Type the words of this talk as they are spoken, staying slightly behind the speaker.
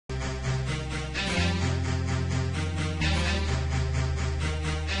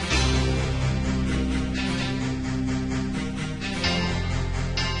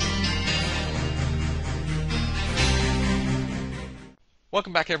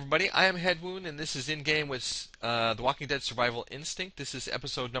Welcome back, everybody. I am Headwound, and this is In Game with The Walking Dead Survival Instinct. This is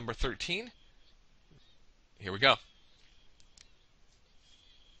episode number 13. Here we go.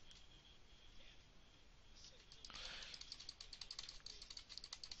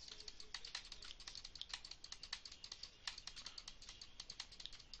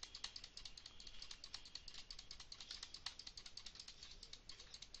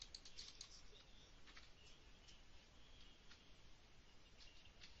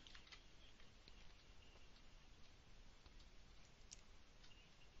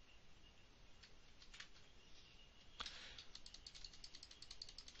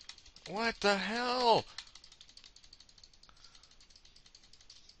 What the hell?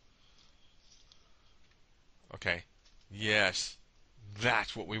 Okay. Yes.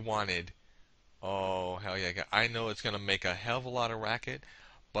 That's what we wanted. Oh, hell yeah. I know it's going to make a hell of a lot of racket,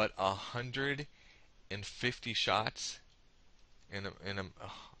 but 150 shots in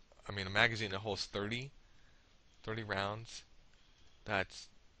a magazine that holds 30 rounds. That's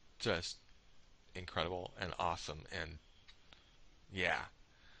just incredible and awesome. And yeah.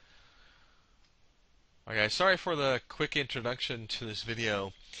 Okay, sorry for the quick introduction to this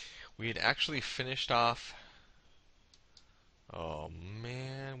video. We had actually finished off. Oh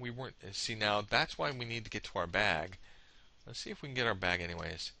man, we weren't. See, now that's why we need to get to our bag. Let's see if we can get our bag,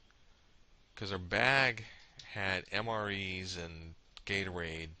 anyways. Because our bag had MREs and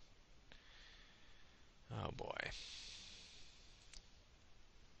Gatorade. Oh boy.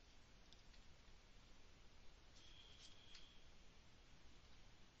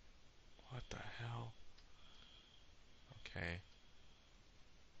 What the hell? Okay.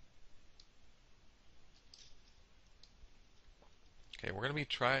 Okay, we're gonna be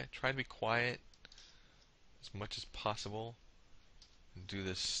try to be quiet as much as possible and do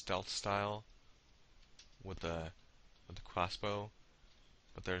this stealth style with the crossbow.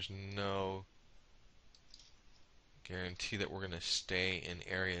 But there's no guarantee that we're going to stay in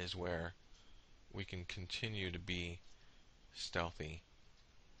areas where we can continue to be stealthy.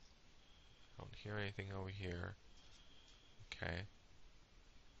 I don't hear anything over here. Okay.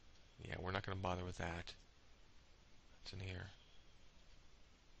 Yeah, we're not going to bother with that. What's in here?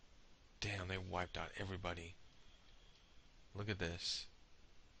 Damn, they wiped out everybody. Look at this.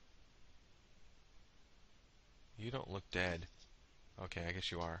 You don't look dead. Okay, I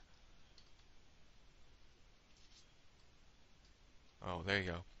guess you are. Oh, there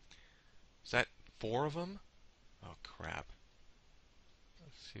you go. Is that 4 of them? Oh, crap.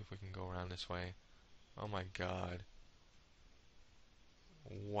 Let's see if we can go around this way. Oh my god.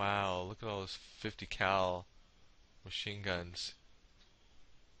 Wow, look at all those 50 cal machine guns.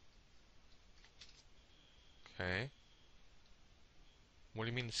 Okay. What do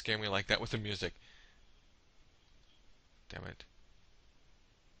you mean to scare me like that with the music? Damn it.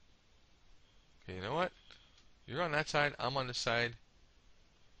 Okay, you know what? You're on that side, I'm on this side.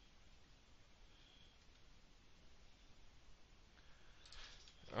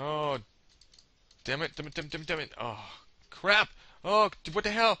 Oh, damn it, damn it, damn it, damn it, damn it. Oh, crap. Oh, what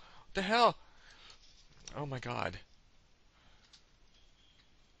the hell? What the hell? Oh my god.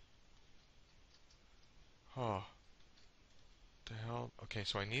 Oh, the hell? Okay,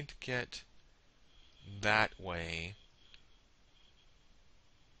 so I need to get that way.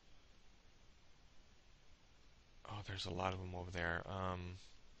 Oh, there's a lot of them over there.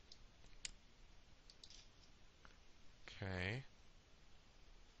 Okay.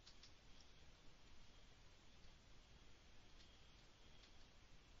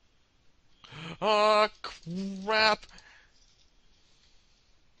 Oh, crap.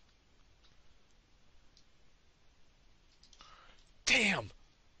 Damn.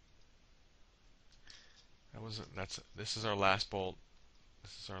 This is our last bolt.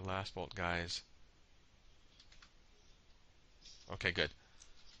 This is our last bolt, guys. Okay, good.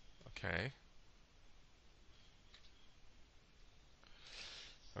 Okay.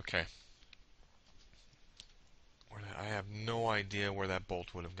 Okay. I have no idea where that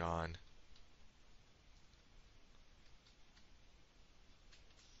bolt would have gone.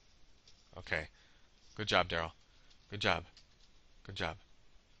 Okay. Good job, Daryl. Good job. Good job.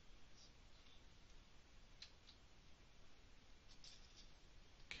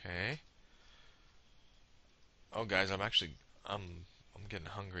 Okay. Oh, guys, I'm getting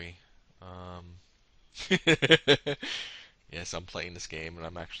hungry. Um. Yes, I'm playing this game and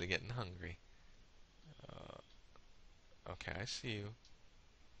I'm actually getting hungry. Uh, okay, I see you.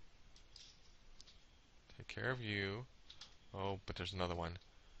 Take care of you. Oh, but there's another one.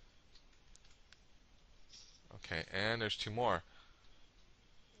 Okay, and there's 2 more.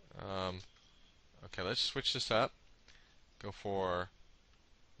 Um. Okay, let's switch this up. Go for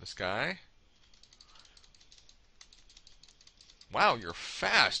This guy. Wow, you're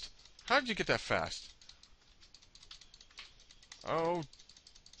fast. How did you get that fast? Oh,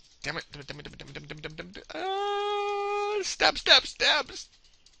 damn it. Damn it, damn it, damn it, damn it, damn it, damn it. Stab, stab, stabs.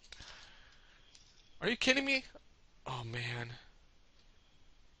 Are you kidding me? Oh, man.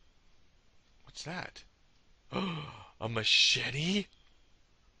 What's that? A machete?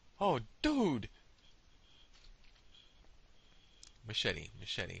 Oh, dude. Machete,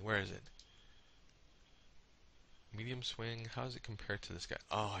 machete. Where is it? Medium swing. How does it compare to this guy?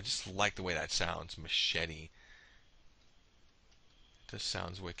 Oh, I just like the way that sounds. Machete. This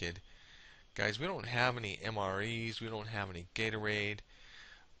sounds wicked. Guys, we don't have any MREs. We don't have any Gatorade.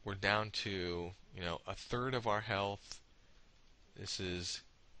 We're down to, a third of our health. This is...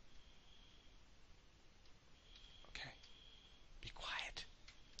 Okay. Be quiet.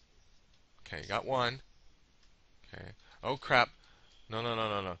 Okay, got one. Okay. Oh, crap. No, no, no,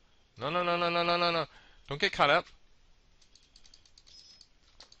 no, no. No, no, no, no, no, no, no, no. Don't get caught up.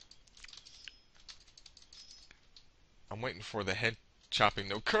 I'm waiting for the head chopping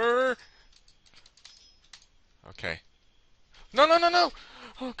to occur. Okay. No, no, no, no.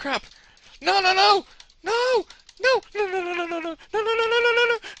 Oh, crap. No, no, no. No. No. No, no, no, no, no, no. No, no, no, no, no, no,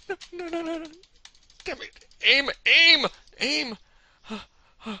 no. No, no, no, no. Damn it. Aim, aim, aim.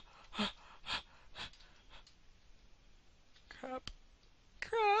 Crap.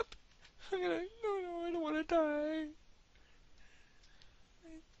 Crap. I'm gonna... No, no, I don't want to die.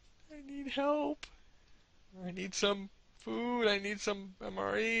 I need help. I need some food. I need some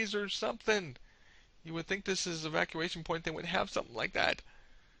MREs or something. You would think this is evacuation point. They would have something like that.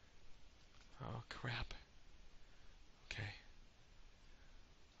 Oh, crap. Okay.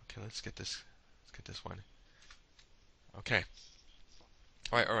 Okay, let's get this. Let's get this one. Okay.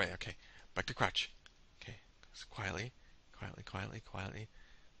 All right, all right, okay. Back to crouch. Okay. Quietly, quietly, quietly, quietly.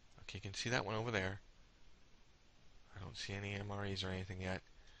 Okay, you can see that one over there. I don't see any MREs or anything yet.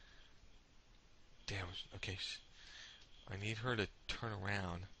 Damn. Okay. I need her to turn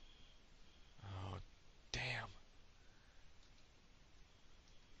around. Oh, damn.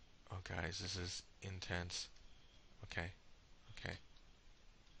 Oh, guys, this is intense. Okay. Okay.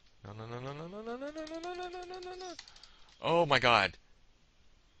 No, no, no, no, no, no, no, no, no, no, no, no, no, no, no, no. Oh my God.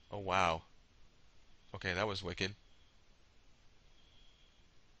 Oh wow. Okay, that was wicked.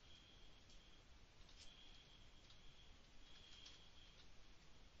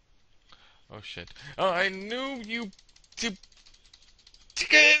 Oh shit. Oh, I knew you.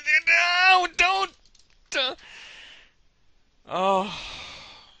 No, don't. Oh.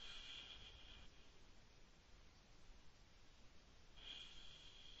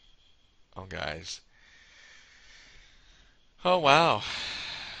 Oh, guys. Oh wow.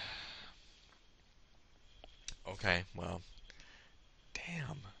 Okay, well,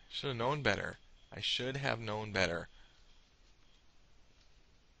 damn. Should have known better. I should have known better.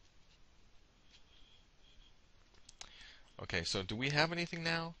 Okay, so do we have anything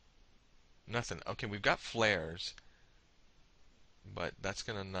now? Nothing. Okay, we've got flares, but that's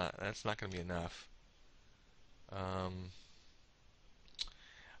not gonna be enough. Um,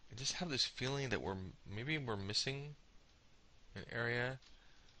 I just have this feeling that maybe we're missing an area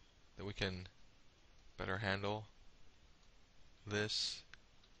that we can better handle this.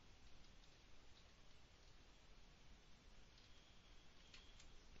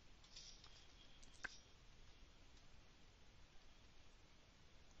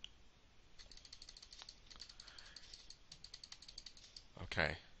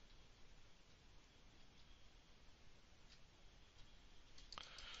 Okay.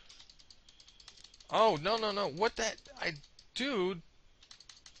 Oh, no, no, no. What that? Dude.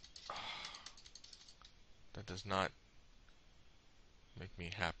 That does not make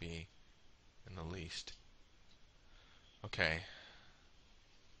me happy in the least. Okay.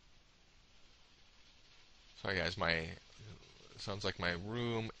 Sorry, guys. Sounds like my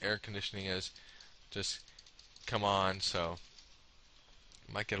room air conditioning is just come on, so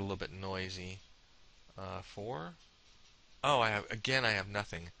it might get a little bit noisy. 4. Oh, I have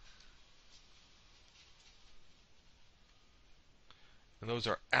nothing. And those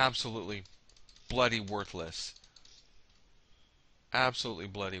are absolutely bloody worthless. Absolutely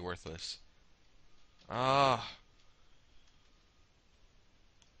bloody worthless. Ah,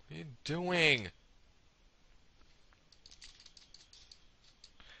 what are you doing?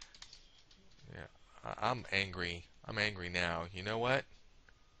 Yeah, I'm angry. I'm angry now. You know what?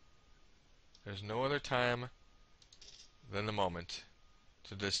 There's no other time than the moment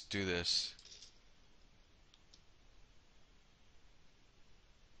to just do this.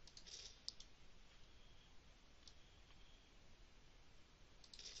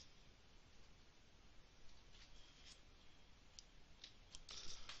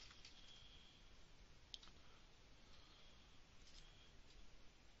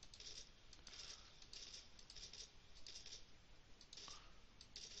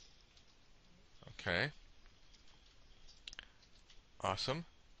 Okay. Awesome.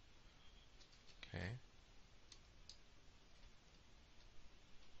 Okay.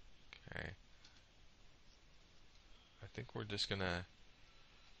 Okay. I think we're just gonna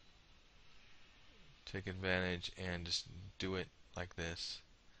take advantage and just do it like this.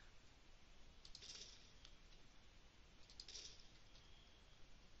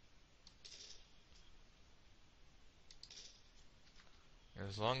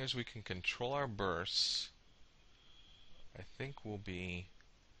 As long as we can control our bursts, I think we'll be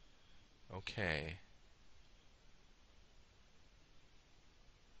okay.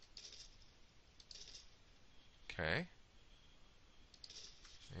 Okay.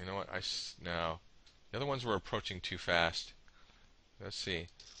 You know what? No. The other ones were approaching too fast. Let's see.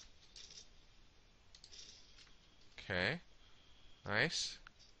 Okay. Nice.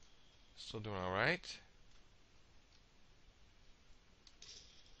 Still doing all right.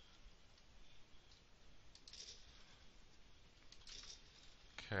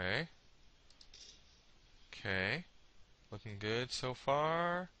 Okay. Okay. Looking good so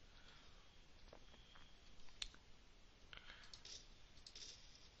far.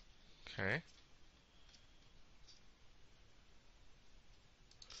 Okay.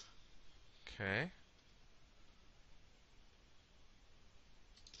 Okay.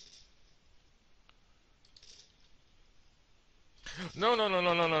 No, no, no,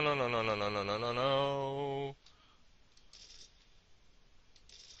 no, no, no, no, no, no, no, no, no, no, no, no.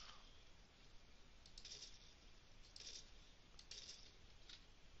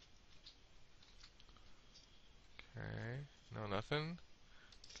 Okay. No, nothing.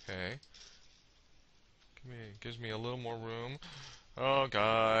 Okay. Gives me a little more room. Oh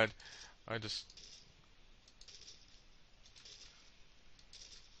God. I just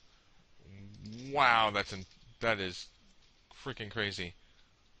wow, that is freaking crazy.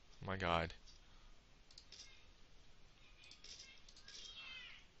 My God.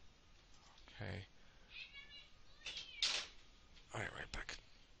 Okay. All right, right back.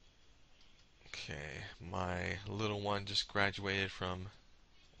 Okay, my little one just graduated from,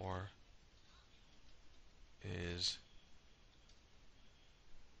 or is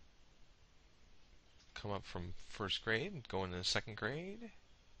come up from first grade, going into second grade.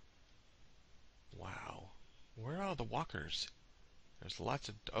 Wow. Where are all the walkers? There's lots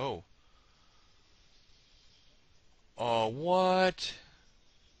of. Oh. Oh, what?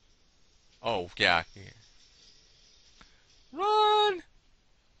 Oh, yeah. Run!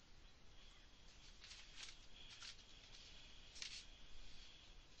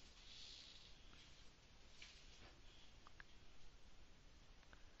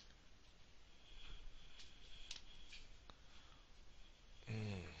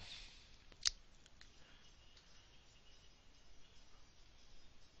 Mm,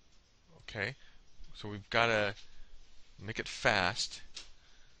 okay. So we've got to make it fast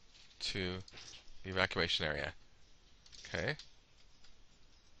to the evacuation area. Okay.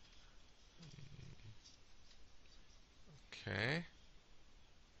 Okay.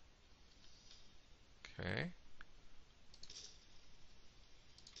 Okay.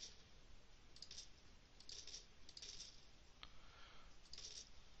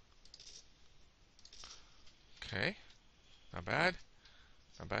 Okay. Not bad.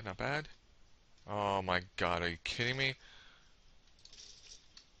 Not bad, not bad. Oh my God, are you kidding me?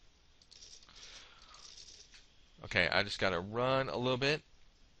 Okay, I just gotta run a little bit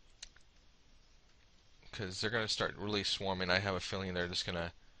because they're gonna start really swarming. I have a feeling they're just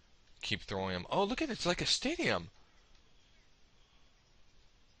gonna keep throwing them. Oh, look at it! It's like a stadium.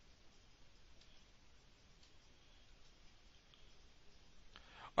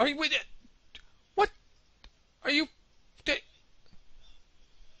 Are you with it? What? Are you,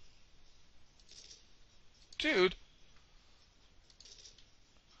 dude?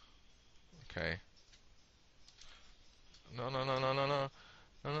 Okay. No, no, no, no, no, no,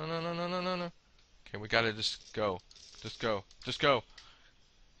 no, no, no, no, no, no, no, no. Okay, we gotta just go. Just go. Just go.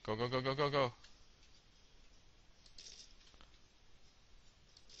 Go, go, go, go, go, go.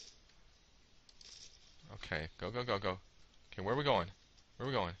 Okay, go, go, go, go. Okay, where are we going? Where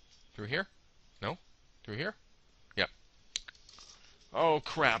are we going? Through here? No? Through here? Yep. Oh,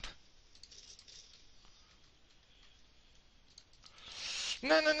 crap.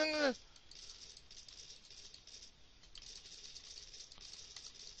 No, no, no, no, no.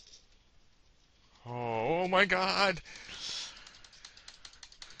 Oh my God.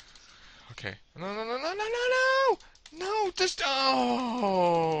 Okay. No, no, no, no, no, no, no. No, just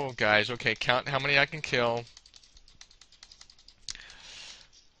oh, guys. Okay, count how many I can kill.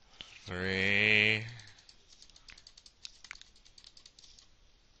 3.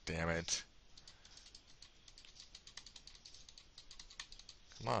 Damn it.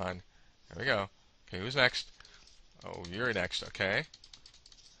 Come on. There we go. Okay, who's next? Oh, you're next. Okay.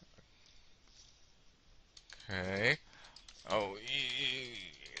 Okay. Oh,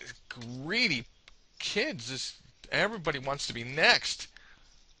 greedy kids. Everybody wants to be next.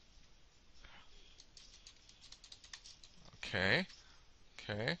 Okay.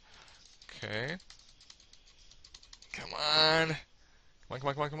 Okay. Okay. Come on. Come on, come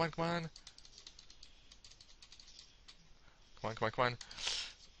on, come on, come on, come on. Come on, come on, come on.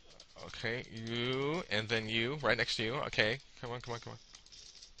 Okay, you, and then you, right next to you. Okay, come on, come on, come on.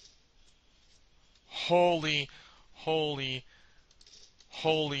 Holy, holy,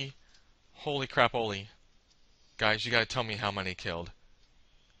 holy, holy crap, holy. Guys, you gotta tell me how many killed.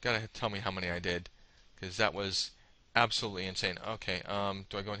 Gotta tell me how many I did. Because that was absolutely insane. Okay,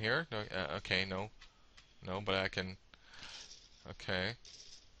 do I go in here? No, okay, no. No, but I can. Okay,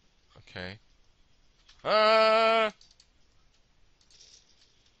 okay. Uh!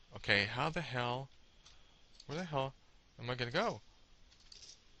 Okay, how the hell? Where the hell am I gonna go?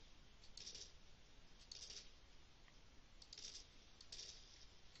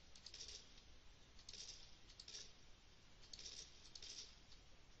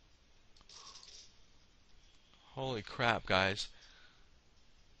 Holy crap, guys.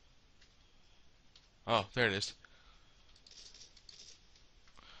 Oh, there it is.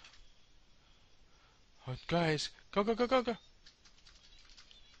 Oh, guys, go, go, go, go, go.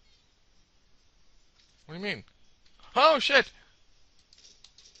 What do you mean? Oh, shit!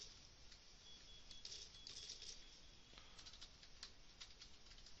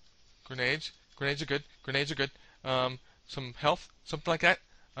 Grenades. Grenades are good. Grenades are good. Some health, something like that.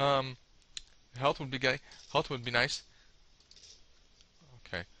 Um, health would be good. Health would be nice.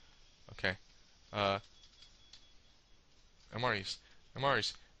 Okay, okay. Uh, MREs.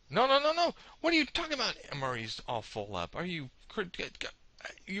 MREs. No, no, no, no! What are you talking about? MREs all full up. Are you...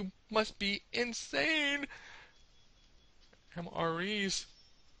 You must be insane! MREs.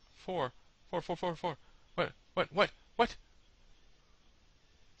 Four. Four, four, four, four. What? What? What? What?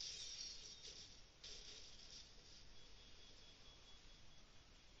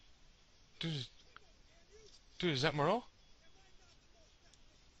 Dude, dude, is that Merle?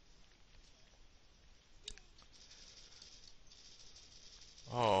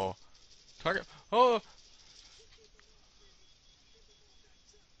 Oh. Target. Oh!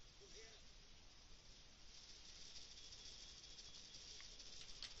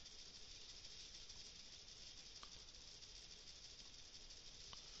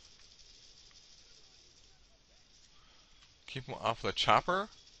 Keep him off the chopper?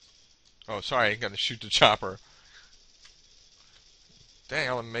 Oh, sorry, I gotta shoot the chopper. Dang,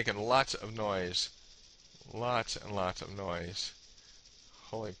 I'm making lots of noise. Lots and lots of noise.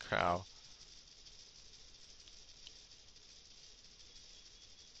 Holy cow.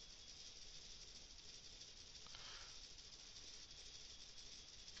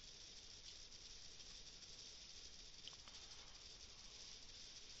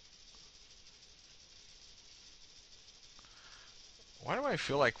 Why do I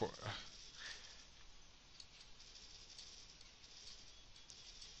feel like we're...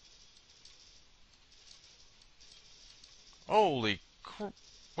 Holy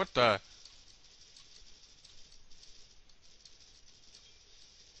what the...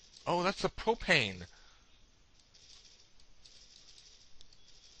 Oh, that's the propane.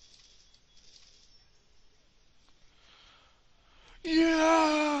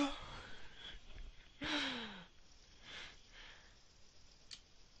 Yeah!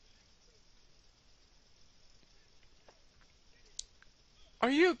 Are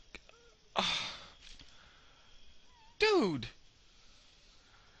you... Dude!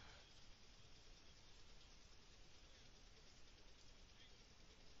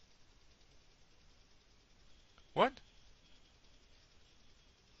 What?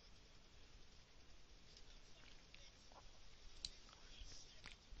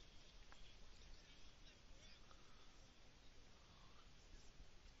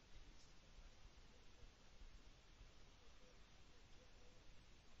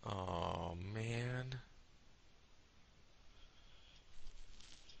 Oh, man.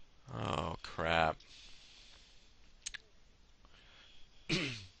 Oh, crap.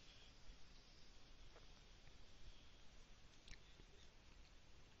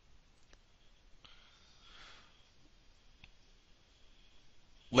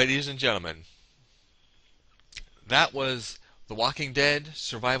 Ladies and gentlemen, that was The Walking Dead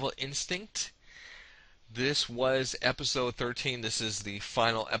Survival Instinct. This was episode 13. This is the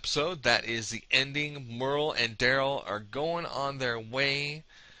final episode. That is the ending. Merle and Daryl are going on their way.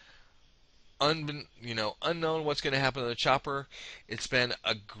 unknown what's going to happen to the chopper. It's been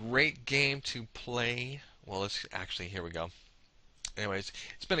a great game to play. Well, let's actually, here we go. Anyways,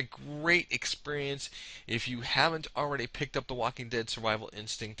 it's been a great experience. If you haven't already picked up The Walking Dead Survival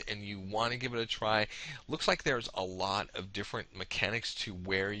Instinct and you want to give it a try, looks like there's a lot of different mechanics to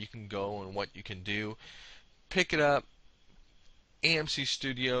where you can go and what you can do. Pick it up. AMC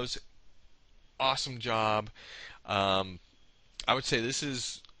Studios, awesome job. Um, I would say this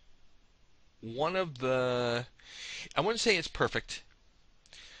is one of the. I wouldn't say it's perfect.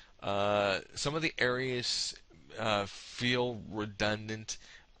 Some of the areas feel redundant.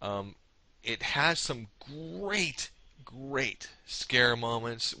 Um, it has some great scare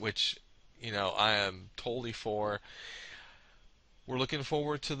moments, which I am totally for. We're looking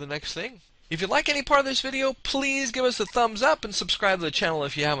forward to the next thing. If you like any part of this video, please give us a thumbs up and subscribe to the channel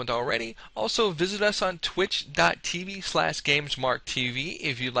if you haven't already. Also, visit us on twitch.tv/GamesMarkTV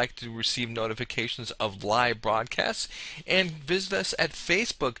if you'd like to receive notifications of live broadcasts. And visit us at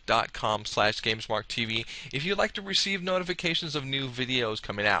facebook.com/GamesMarkTV if you'd like to receive notifications of new videos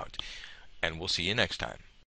coming out. And we'll see you next time.